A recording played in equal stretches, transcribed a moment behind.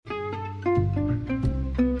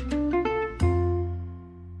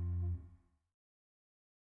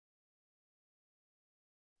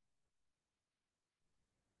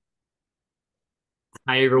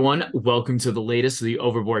Hi, everyone. Welcome to the latest of the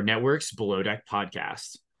Overboard Network's Below Deck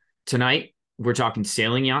podcast. Tonight, we're talking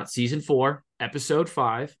Sailing Yacht Season 4, Episode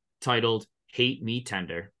 5, titled Hate Me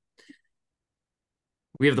Tender.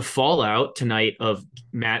 We have the fallout tonight of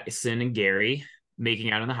Madison and Gary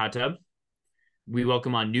making out in the hot tub. We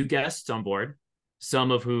welcome on new guests on board,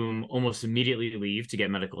 some of whom almost immediately leave to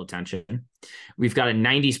get medical attention. We've got a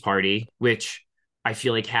 90s party, which I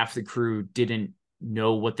feel like half the crew didn't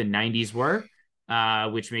know what the 90s were,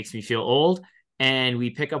 which makes me feel old. And we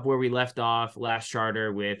pick up where we left off last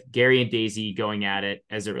charter with Gary and Daisy going at it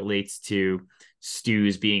as it relates to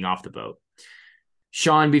Stu's being off the boat.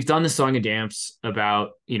 Sean, we've done the song and dance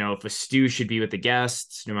about, if a Stu should be with the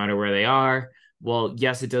guests, no matter where they are. Well,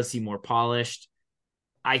 yes, it does seem more polished.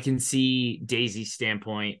 I can see Daisy's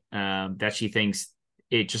standpoint that she thinks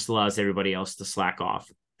it just allows everybody else to slack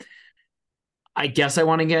off. I guess I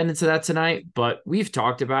want to get into that tonight, but we've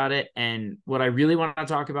talked about it. And what I really want to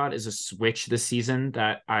talk about is a switch this season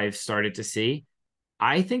that I've started to see.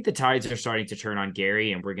 I think the tides are starting to turn on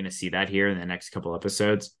Gary, and we're going to see that here in the next couple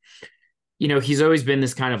episodes. He's always been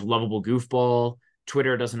this kind of lovable goofball.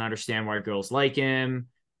 Twitter doesn't understand why girls like him.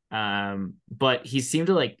 But he seemed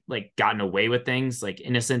to like gotten away with things, like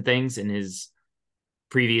innocent things in his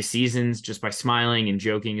previous seasons just by smiling and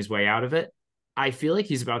joking his way out of it. I feel like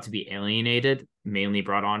he's about to be alienated, mainly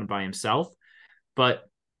brought on by himself, but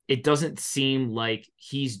it doesn't seem like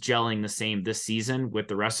he's gelling the same this season with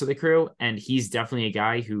the rest of the crew. And he's definitely a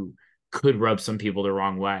guy who could rub some people the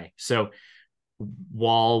wrong way. So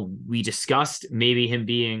while we discussed maybe him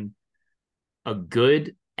being a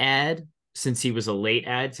good ad since he was a late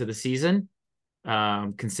ad to the season,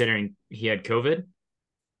 considering he had COVID,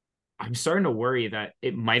 I'm starting to worry that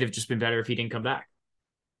it might have just been better if he didn't come back.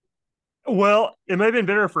 Well, it might have been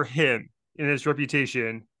better for him in his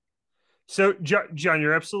reputation. So, John,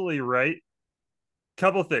 you're absolutely right.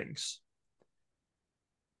 Couple things.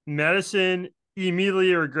 Madison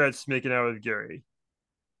immediately regrets making out with Gary.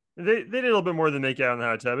 They did a little bit more than make out in the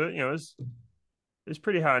hot tub. It was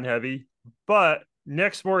pretty hot and heavy. But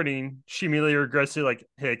next morning, she immediately regrets it. Like,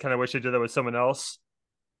 hey, I kind of wish I did that with someone else.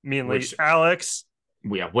 Mainly Which, Alex.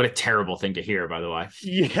 yeah, what a terrible thing to hear, by the way.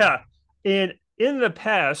 Yeah, and in the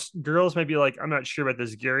past, girls might be like, I'm not sure about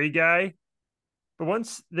this Gary guy. But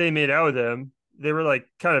once they made out with him, they were like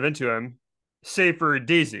kind of into him, save for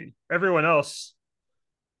Daisy. Everyone else,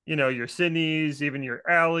 your Sydney's, even your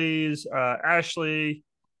Allie's, Ashley.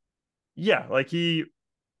 Yeah, like he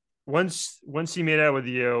once he made out with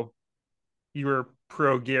you, you were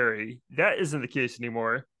pro Gary. That isn't the case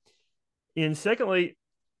anymore. And secondly,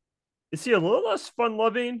 is he a little less fun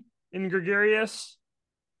loving and gregarious?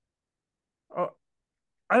 Uh,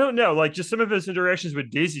 I don't know. Like just some of his interactions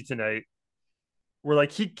with Daisy tonight were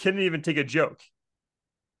like he couldn't even take a joke.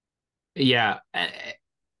 Yeah. And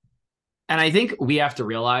I think we have to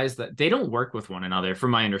realize that they don't work with one another,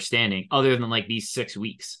 from my understanding, other than like these 6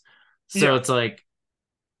 weeks. So Yeah, it's like,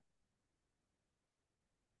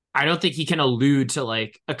 I don't think he can allude to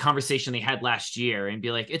like a conversation they had last year and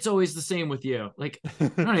be like, it's always the same with you. Like, I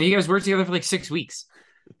don't know, you guys worked together for like 6 weeks.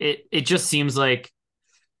 It just seems like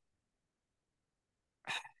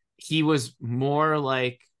he was more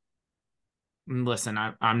like, listen,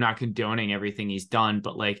 I'm not condoning everything he's done,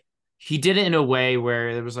 but like he did it in a way where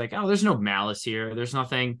it was like, oh, there's no malice here. There's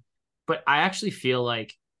nothing. But I actually feel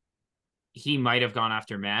like he might have gone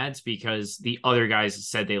after Mads because the other guys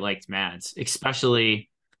said they liked Mads, especially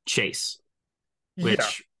Chase, yeah,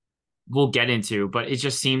 which we'll get into. But it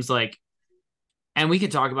just seems like, and we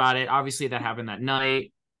could talk about it. Obviously, that happened that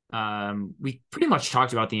night. We pretty much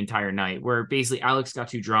talked about the entire night where basically Alex got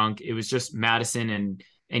too drunk. It was just Madison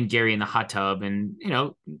and Gary in the hot tub, and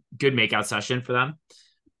good makeout session for them.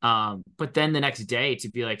 But then the next day to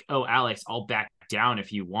be like, oh, Alex, I'll back down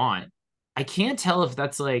if you want. I can't tell if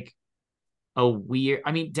that's like a weird,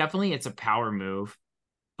 I mean, definitely it's a power move,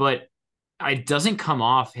 but it doesn't come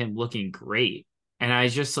off him looking great. And I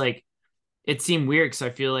just like, it seemed weird because I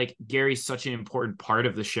feel like Gary's such an important part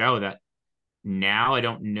of the show that now I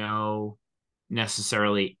don't know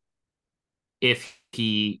necessarily if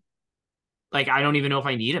he, like, I don't even know if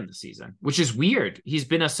I need him this season, which is weird. He's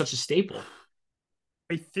been such a staple.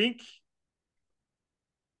 I think.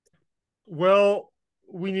 Well,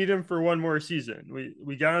 we need him for one more season.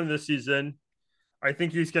 We got him this season. I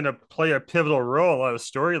think he's going to play a pivotal role in a lot of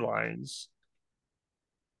storylines.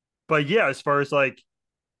 But yeah, as far as like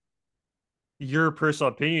your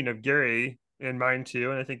personal opinion of Gary and mine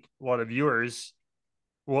too, and I think a lot of viewers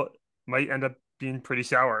will might end up being pretty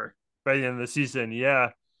sour by the end of the season.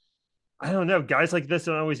 Yeah, I don't know. Guys like this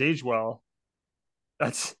don't always age well.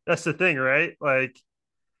 That's the thing, right? Like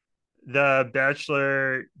the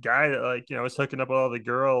bachelor guy that like was hooking up with all the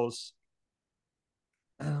girls.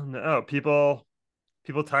 I don't know. People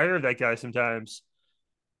tire of that guy sometimes.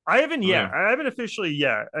 Oh yeah. I haven't officially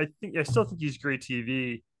yet. I still think he's great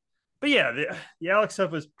TV. But yeah, the Alex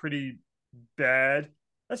stuff was pretty bad.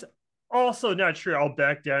 That's also not true. I'll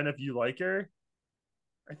back down if you like her.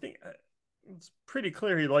 I think it's pretty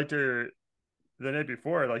clear he liked her the night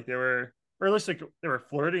before. Like they were, or at least like they were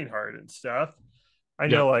flirting hard and stuff. I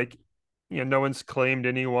know, Yep. like no one's claimed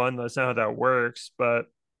anyone. That's not how that works. But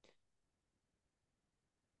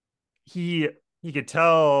he he could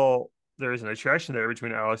tell there is an attraction there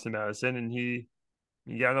between Alex and Madison, and he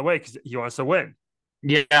got in the way because he wants to win.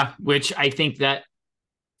 Yeah, which I think that,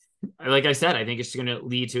 like I said, I think it's going to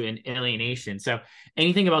lead to an alienation. So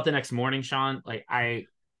anything about the next morning, Sean? Like I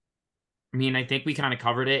mean, I think we kind of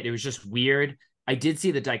covered it. It was just weird. I did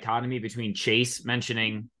see the dichotomy between Chase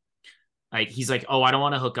mentioning, like, he's like, oh, I don't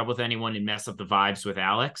want to hook up with anyone and mess up the vibes with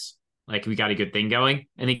Alex. Like, we got a good thing going.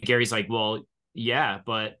 And then Gary's like, well, yeah,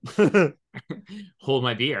 but hold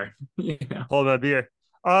my beer. You know? Hold my beer.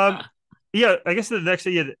 Uh, Yeah, I guess the next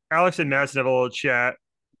thing, yeah, Alex and Madison have a little chat.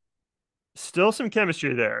 Still some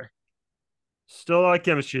chemistry there. Still a lot of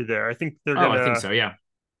chemistry there. I think they're oh, I think gonna. so. Yeah.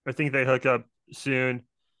 I think they hook up soon.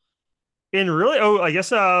 And really, I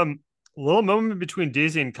guess a little moment between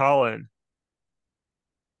Daisy and Colin.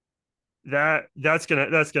 That's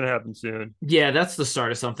gonna happen soon. Yeah, that's the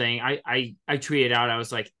start of something. I tweeted out, I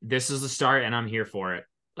was like, this is the start and I'm here for it.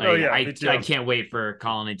 Oh Like yeah, me I too. can't wait for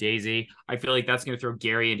Colin and Daisy. I feel like that's going to throw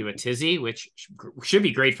Gary into a tizzy, which should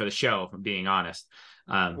be great for the show, if I'm being honest.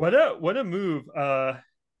 Um, What a move.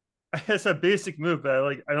 It's a basic move, but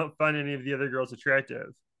I don't find any of the other girls attractive.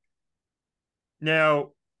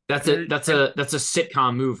 Now, that's a there, that's I, a that's a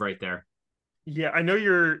sitcom move right there. yeah, I know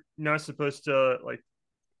you're not supposed to like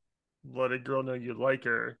let a girl know you like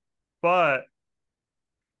her, but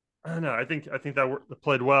I don't know. I think that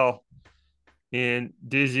played well, and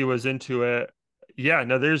Daisy was into it. Yeah,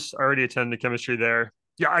 no, there's already a ton of chemistry there.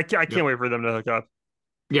 Yeah, I can't Yep. wait for them to hook up.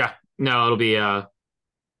 Yeah. No, it'll be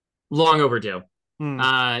long overdue. Hmm.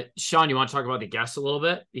 Sean, you want to talk about the guests a little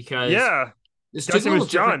bit? Because Yeah, this took guy's a name little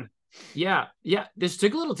was different. John. Yeah, yeah. This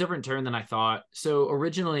took a little different turn than I thought. So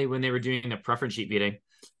originally, when they were doing the preference sheet meeting,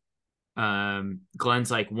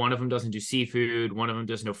 Glenn's like, one of them doesn't do seafood, one of them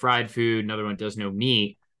does no fried food, another one does no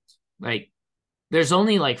meat. Like, there's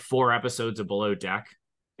only like 4 episodes of Below Deck,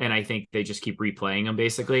 and I think they just keep replaying them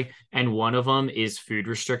basically. And one of them is food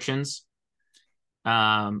restrictions.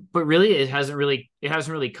 But really, it hasn't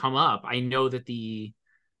really come up. I know that the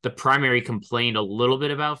primary complained a little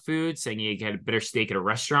bit about food, saying you get a better steak at a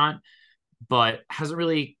restaurant, but hasn't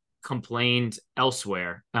really complained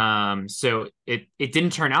elsewhere. So it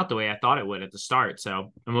didn't turn out the way I thought it would at the start.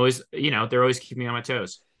 So I'm always, they're always keeping me on my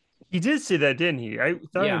toes. He did say that, didn't he? I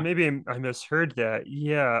thought Yeah, maybe I misheard that.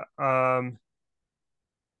 Yeah.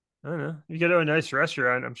 I don't know. You go to a nice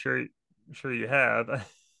restaurant. I'm sure you have.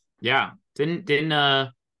 yeah. Didn't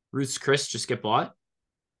Ruth's Chris just get bought?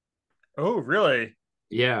 Oh, really?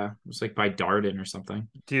 Yeah, it was like by Darden or something.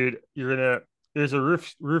 Dude, there's a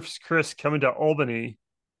Roof's Chris coming to Albany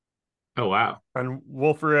Oh wow. on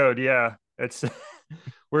Wolf Road. Yeah. It's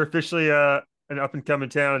we're officially an up and coming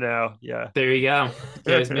town now. Yeah. There you go.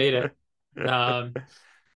 You guys made it. Um,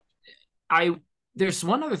 I There's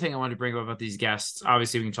one other thing I wanted to bring up about these guests.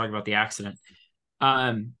 Obviously, we can talk about the accident.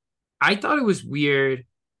 Um, I thought it was weird.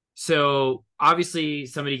 So obviously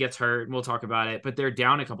somebody gets hurt and we'll talk about it, but they're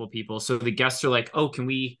down a couple people. So the guests are like, oh, can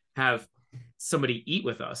we have somebody eat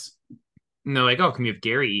with us? And they're like, oh, can we have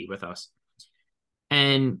Gary eat with us?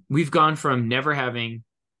 And we've gone from never having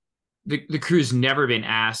the crew's never been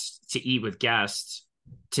asked to eat with guests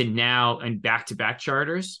to now and back to back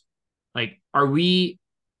charters. Like, are we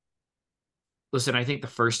listen, I think the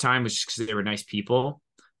first time was just because they were nice people,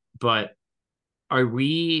 but are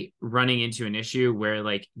we running into an issue where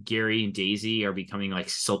like Gary and Daisy are becoming like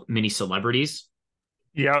mini celebrities?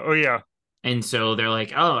 Yeah. Oh, yeah. And so they're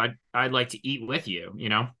like, oh, I'd like to eat with you, you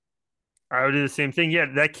know? I would do the same thing. Yeah.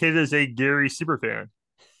 That kid is a Gary super fan.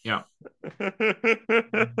 Yeah.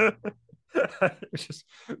 It's just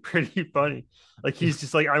pretty funny. Like he's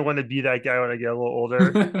just like, I want to be that guy when I get a little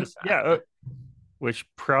older. Just yeah, which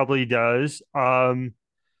probably does.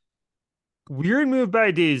 Weird move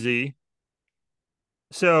by Daisy.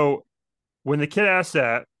 So when the kid asked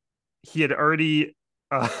that, he had already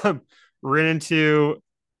um, ran into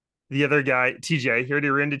the other guy, TJ. He already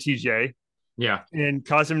ran into TJ Yeah. and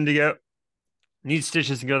caused him to get need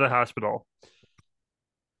stitches and go to the hospital.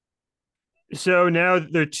 So now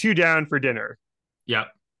they're two down for dinner. Yeah.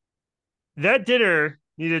 That dinner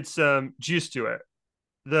needed some juice to it.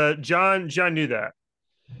 The John knew that.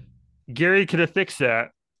 Gary could have fixed that.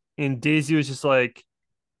 And Daisy was just like,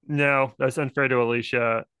 no, that's unfair to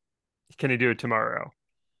Alicia. Can he do it tomorrow?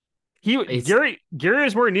 He It's Gary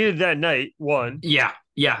was more needed that night, one. yeah,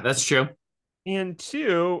 yeah, that's true. And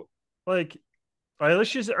two, like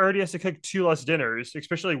Alicia already has to cook two less dinners,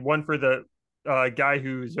 especially one for the guy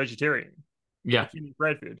who's vegetarian. Yeah. Like eating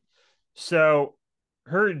bread food. So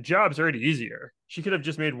her job's already easier. She could have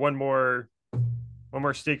just made one more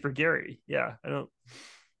steak for Gary. Yeah, I don't.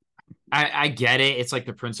 I get it. It's like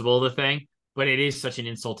the principle of the thing, but it is such an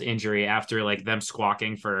insult to injury after like them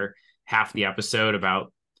squawking for half the episode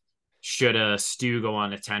about should a stew go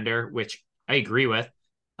on a tender, which I agree with.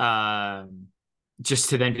 Um, just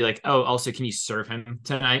to then be like, oh, also, can you serve him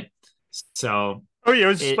tonight? So Oh yeah, it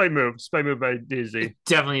was a it spite move by Daisy.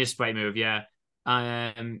 definitely a spite move. Yeah.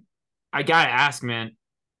 Um, I gotta ask, man,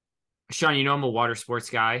 Sean, you know I'm a water sports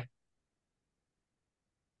guy.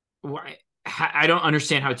 Why? I don't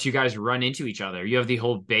understand how two guys run into each other. You have the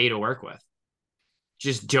whole bay to work with.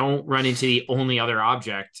 Just don't run into the only other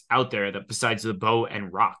object out there that besides the boat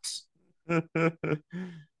and rocks.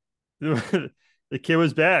 The kid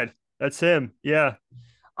was bad. That's him. Yeah.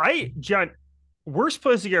 John, worst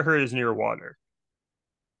place to get hurt is near water.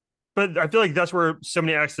 But I feel like that's where so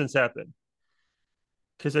many accidents happen.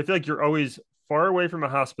 Because I feel like you're always far away from a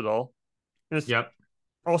hospital. And it's Yep.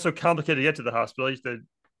 also complicated to get to the hospital. You have to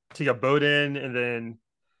take a boat in and then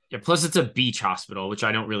Yeah. Plus, it's a beach hospital, which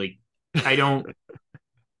I don't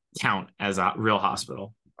count as a real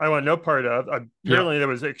hospital. I want no part of. Yep. Apparently, that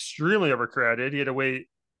was extremely overcrowded. He had to wait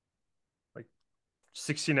like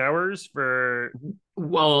 16 hours for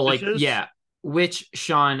Well, like, stitches. yeah. Which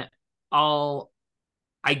Sean, I'll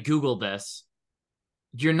I Googled this.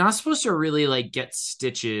 You're not supposed to really like get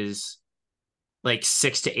stitches like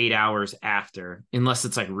 6 to 8 hours after, unless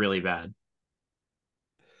it's like really bad.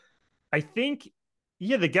 I think,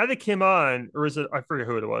 yeah, the guy that came on, or was it? I forget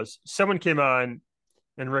who it was. Someone came on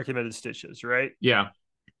and recommended stitches, right? Yeah,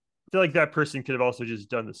 I feel like that person could have also just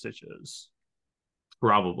done the stitches.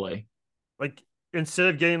 probably. Like instead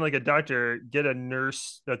of getting like a doctor, get a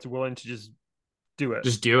nurse that's willing to just do it.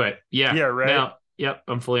 Just do it. Yeah. Yeah, right. No, yep,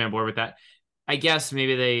 I'm fully on board with that. I guess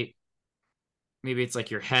maybe it's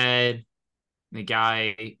like your head. The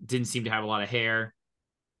guy didn't seem to have a lot of hair.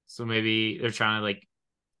 So maybe they're trying to like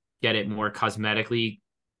get it more cosmetically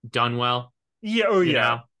done well, Yeah. Oh, you yeah.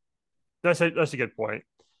 know? That's a good point.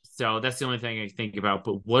 So that's the only thing I think about.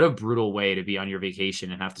 But what a brutal way to be on your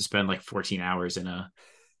vacation and have to spend like 14 hours in a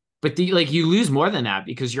but like you lose more than that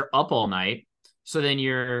because you're up all night. So then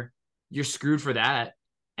you're screwed for that.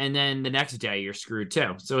 And then the next day you're screwed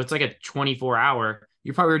too. So it's like a 24-hour.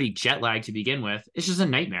 You're probably already jet lagged to begin with. It's just a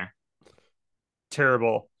nightmare.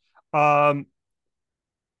 Terrible. Um,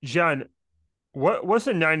 John, what's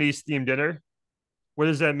a '90s themed dinner? What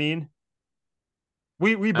does that mean?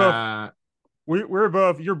 We both Uh we're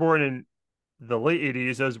both. You're born in the late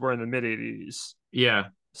 '80s. I was born in the mid '80s. yeah.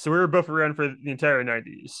 So we were both around for the entire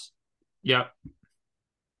 '90s. Yep.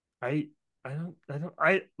 I I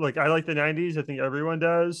like the '90s. I think everyone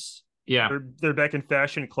does. Yeah. They're back in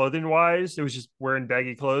fashion clothing wise. It was just wearing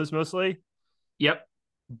baggy clothes mostly, Yep.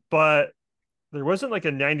 but there wasn't like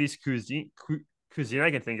a '90s cuisine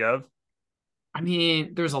I can think of. I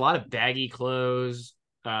mean, there's a lot of baggy clothes.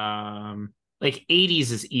 Like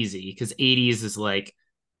 80s is easy because 80s is like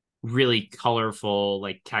really colorful,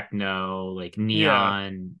 like techno, like Yeah.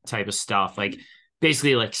 neon type of stuff. Like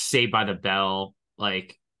basically like Saved by the Bell,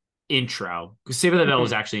 like intro. Because Saved by the Bell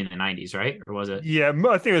was Mhm. actually in the 90s, right? Or was it? Yeah,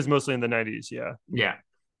 I think it was mostly in the '90s. Yeah. Yeah.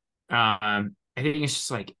 I think it's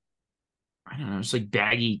just like I don't know, it's like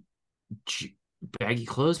baggy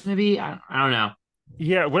clothes, maybe. I don't know.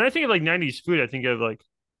 Yeah. When I think of like '90s food, I think of like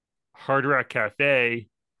Hard Rock Cafe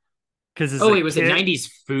because as Oh, a wait, was it kid, 90s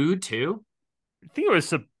food too? I think it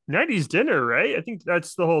was a '90s dinner, right? I think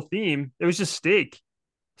that's the whole theme. It was just steak.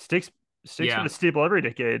 Steaks, steaks were the Yeah. staple every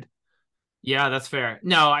decade. Yeah, that's fair.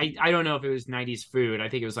 No, I don't know if it was 90s food. I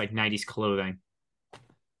think it was like 90s clothing.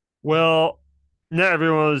 Well, not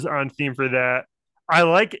everyone was on theme for that. I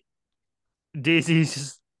like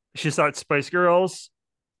Daisy's. She thought Spice Girls.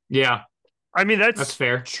 Yeah, I mean, that's that's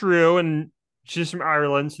fair. true, and she's from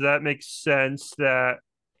Ireland, so that makes sense. That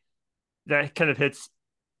kind of hits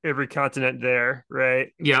every continent there,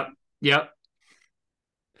 right? Yep. Yep.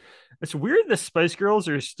 It's weird the Spice Girls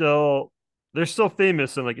they're still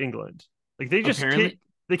famous in like England. Like Apparently,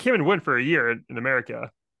 they came and went for a year in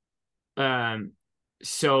America. um,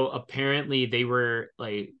 so apparently they were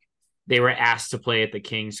asked to play at the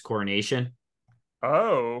king's coronation.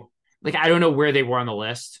 Oh, Like I don't know where they were on the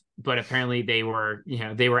list, but apparently they were,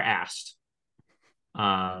 they were asked.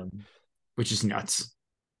 which is nuts.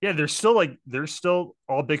 Yeah, they're still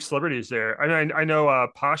all big celebrities there. I know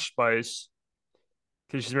Posh Spice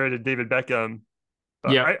because she's married to David Beckham,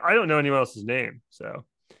 but Yep. I don't know anyone else's name. So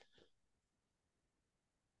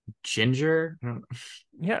Ginger.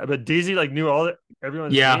 yeah, but Daisy like knew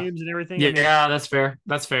everyone's Yeah. names and everything. I mean, Yeah, that's fair.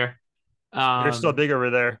 That's fair. they're still big over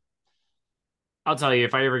there. I'll tell you,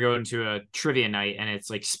 if I ever go into a trivia night and it's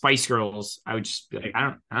like Spice Girls, I would just be like,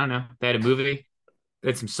 I don't know. They had a movie, they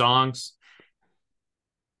had some songs.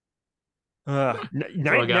 That's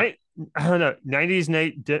all I got. Night, I don't know. 90s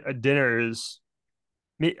night dinners.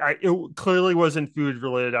 It clearly wasn't food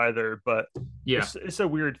related either, but Yeah, it's a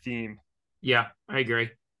weird theme. yeah, I agree.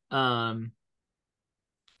 Um,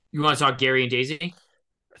 you want to talk Gary and Daisy?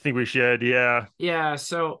 I think we should. Yeah. Yeah,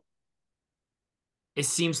 so it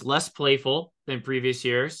seems less playful than previous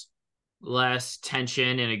years, less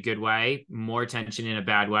tension in a good way, more tension in a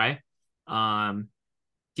bad way. Um,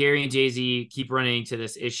 Gary and Daisy keep running into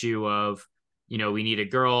this issue of, we need a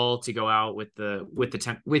girl to go out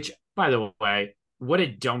which, by the way, what a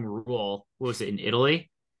dumb rule. What was it in Italy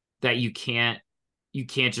that you can't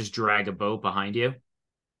just drag a boat behind you?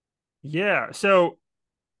 Yeah. So,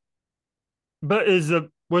 but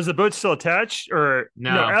was the boat still attached or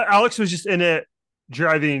no? No. Alex was just in it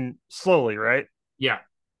driving slowly, right? Yeah.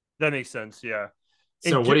 That makes sense. Yeah.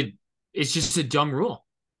 So And it's just a dumb rule.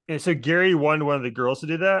 and so Gary wanted one of the girls to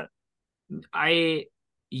do that. I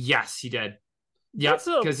yes, he did. Yep, That's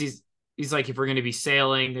a because he's like, if we're gonna be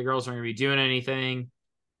sailing, the girls aren't gonna be doing anything.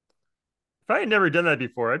 If I had never done that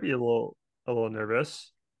before, I'd be a little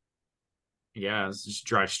nervous. Yeah, let's just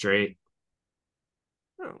drive straight.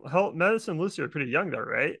 Oh, hell, Madison and Lucy are pretty young though,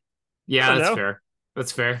 right? I Yeah, don't that's know. fair.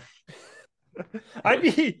 That's fair. I'd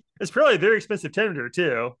be. It's probably a very expensive tender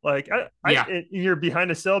too. Like Yeah. and you're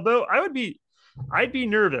behind a sailboat. I'd be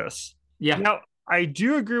nervous. Yeah. Now I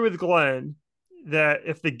do agree with Glenn that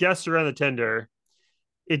if the guests are on the tender,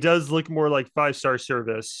 it does look more like 5-star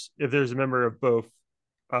service if there's a member of both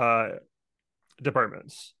uh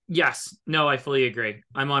departments. Yes. No, I fully agree.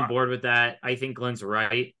 I'm on Uh, board with that. I think Glenn's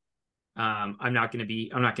right. I'm not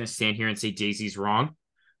gonna stand here and say Daisy's wrong,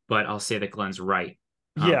 but I'll say that Glenn's right.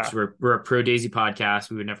 yeah. Because we're a pro Daisy podcast.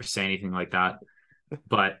 We would never say anything like that.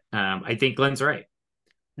 But I think Glenn's right.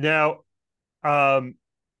 Now, um,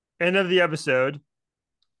 end of the episode,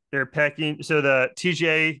 they're packing. So the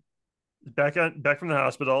TJ is back from the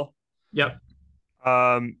hospital. Yep.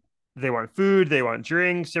 Um, they want food, they want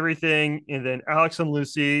drinks, everything, and then Alex and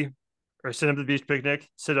Lucy are sitting up at the beach picnic.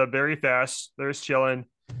 Sit up very fast. They're just chilling.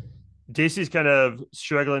 Daisy's kind of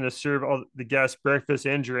struggling to serve all the guests breakfast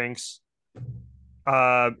and drinks.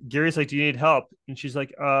 Gary's like, "Do you need help?" And she's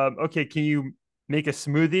like, "Okay, can you make a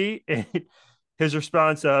smoothie?" And his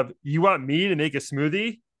response of, "You want me to make a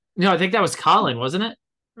smoothie?" No, I think that was Colin, wasn't it?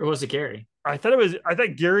 Or was it Gary? I thought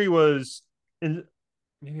Gary was in.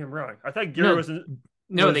 Maybe I'm wrong. I thought Gary No,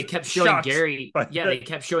 no, they was kept showing shocked Gary. by Yeah, that. they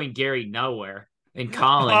kept showing Gary nowhere, and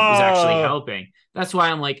Colin was actually Oh, helping. That's why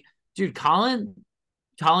I'm like, dude, Colin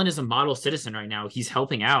is a model citizen right now. He's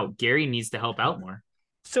helping out. Gary needs to help out more.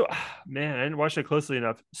 so man, I didn't watch it closely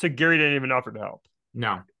enough. So Gary didn't even offer to help.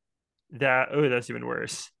 No. That's even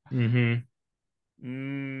worse.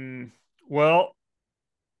 Mm-hmm. Well,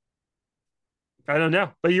 I don't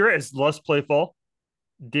know, but you're right. It's less playful.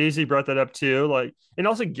 Daisy brought that up too. Like, and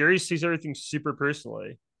also Gary sees everything super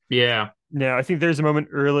personally. Yeah. Now, I think there's a moment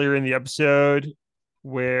earlier in the episode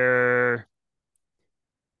where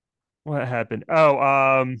what happened?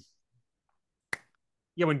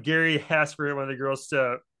 Yeah, when Gary asked for one of the girls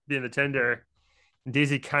to be in the tender, and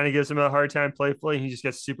Daisy kind of gives him a hard time playfully. He just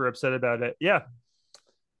gets super upset about it. Yeah,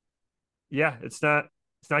 yeah, it's not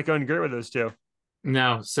going great with those two.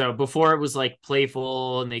 No. So before it was like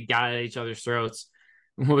playful and they got at each other's throats.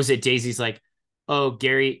 What was it? Daisy's like, "Oh,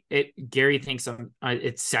 Gary thinks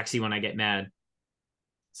it's sexy when I get mad."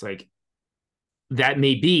 It's like that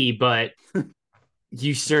may be, but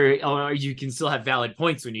you can still have valid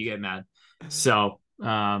points when you get mad. So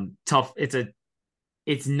tough.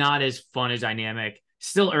 It's not as fun a dynamic.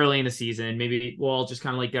 Still early in the season. Maybe we'll just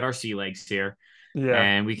kind of like get our sea legs here Yeah.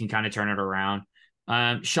 and we can kind of turn it around.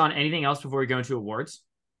 Sean, anything else before we go into awards?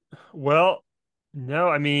 Well, no,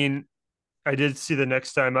 I mean, I did see the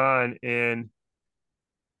next time on, and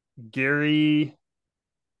Gary,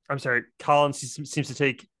 I'm sorry, Colin seems to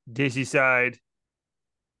take Daisy's side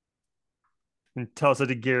and tells it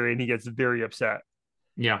to Gary, and he gets very upset.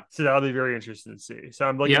 Yeah. So that'll be very interesting to see. So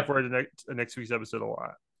I'm looking Yep. forward to next week's episode a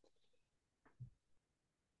lot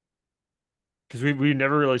because we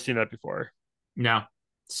never really seen that before. No.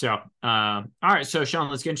 So all right. So Sean,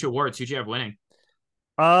 let's get into awards. Who'd you have winning?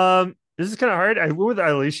 This is kind of hard. I went with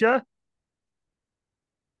Alicia.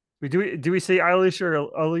 Do we say Alicia or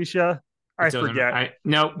Alicia? It I doesn't. forget. I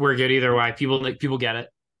no, we're good either way. People get it.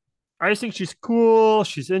 I just think she's cool.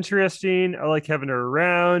 She's interesting. I like having her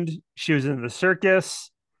around. She was in the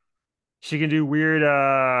circus. She can do weird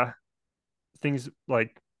things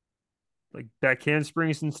like back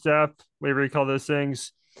handsprings and stuff, whatever you call those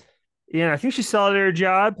things. And I think she's solid at her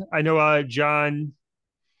job. I know John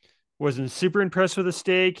wasn't super impressed with the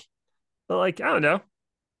steak, but like I don't know.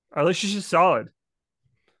 I think she's just solid.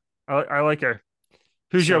 I like her.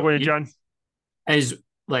 Who's your So winner, John? as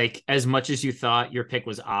as much as you thought your pick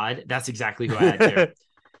was odd, that's exactly who I had too.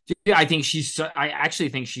 Yeah, I think I actually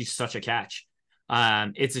think she's such a catch.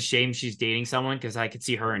 It's a shame she's dating someone because I could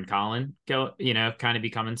see her and Colin go, kind of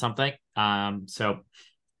becoming something. So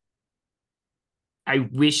I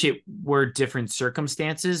wish it were different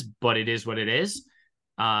circumstances, but it is what it is.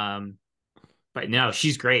 But no,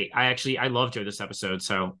 she's great. I loved her this episode,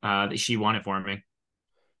 so she won it for me.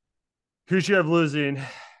 Who's you have losing?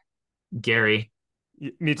 Gary,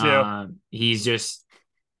 Me too. he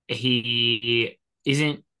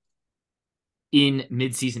isn't in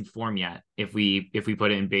mid-season form yet. If we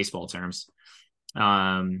put it in baseball terms,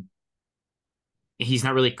 um, he's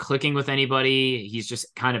not really clicking with anybody. He's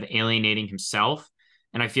just kind of alienating himself.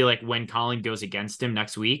 And I feel like when Colin goes against him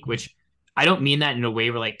next week, which I don't mean that in a way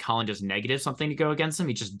where like Colin does negative something to go against him.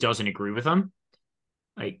 He just doesn't agree with him.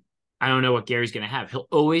 Like, I don't know what Gary's going to have. He'll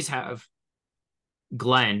always have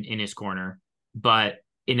Glenn in his corner, but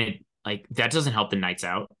in it, like, that doesn't help the Knights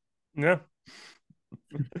out. Yeah.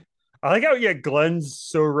 I like how Glenn's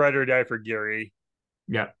so ride or die for Gary.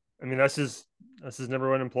 Yeah. I mean that's his number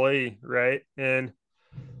one employee, right? And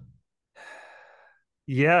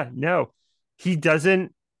yeah, no, he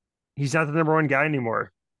doesn't. He's not the number one guy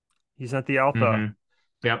anymore. He's not the alpha.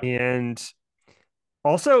 Mm-hmm. Yep. And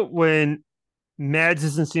also, when Mads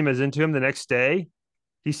doesn't seem as into him the next day,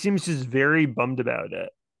 he seems just very bummed about it.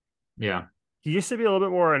 Yeah. He used to be a little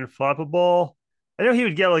bit more unflappable. I know he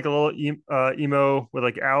would get like a little emo with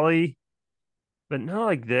like Allie, but not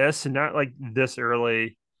like this and not like this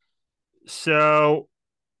early. So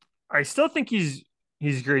I still think he's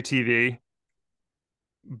great TV,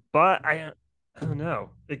 but I don't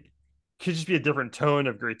know. It could just be a different tone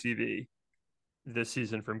of great TV this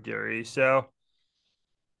season from Gary. So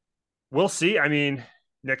we'll see. I mean,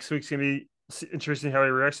 next week's gonna be interesting how he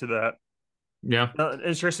reacts to that. Yeah.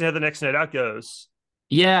 Interesting how the next night out goes.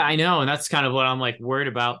 Yeah, I know. And that's kind of what I'm like worried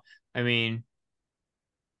about. I mean,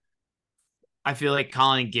 I feel like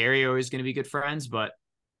Colin and Gary are always going to be good friends, but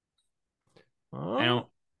I Oh, don't,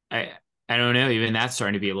 I, I don't know. Even that's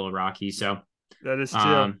starting to be a little rocky. So, that is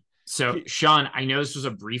too. so Sean, I know this was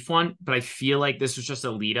a brief one, but I feel like this was just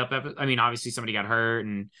a lead up. I mean, obviously somebody got hurt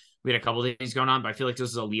and we had a couple of things going on, but I feel like this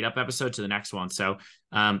is a lead up episode to the next one. So,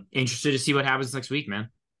 interested to see what happens next week, man.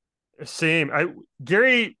 Same.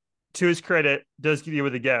 Gary, to his credit, does give you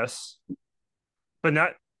with a guess, but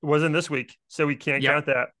not wasn't this week, so we can't Yep. count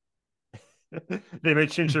that. They may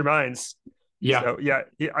change their minds. Yeah. So yeah,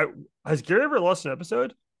 has Gary ever lost an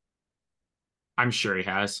episode? I'm sure he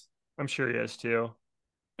has. I'm sure he has too.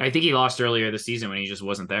 I think he lost earlier this season when he just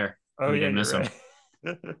wasn't there. Oh We yeah, didn't you're miss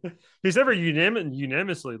him. right. He's never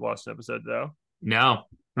unanimously lost an episode though. No,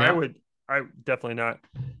 I no. would, I definitely not.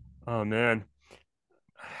 Oh man,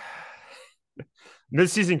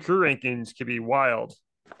 mid-season crew rankings could be wild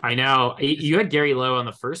I know. You had Gary Lowe on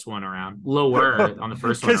the first one around, lower on the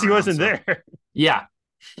first one because he around. wasn't So there. yeah,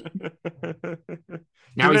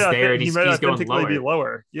 now he's there and He he's might he's going authentically be lower.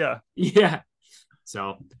 lower. Yeah. Yeah.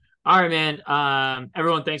 So, all right, man.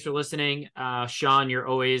 Everyone, thanks for listening. Sean, you're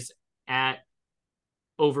always at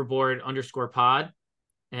overboard_pod.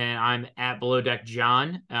 And I'm at Below Deck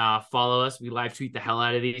John. Follow us. We live tweet the hell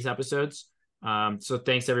out of these episodes. So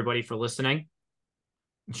thanks everybody for listening.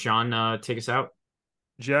 Sean, take us out.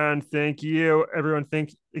 John, thank you. Everyone,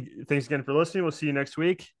 thanks again for listening. We'll see you next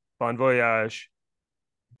week. Bon voyage.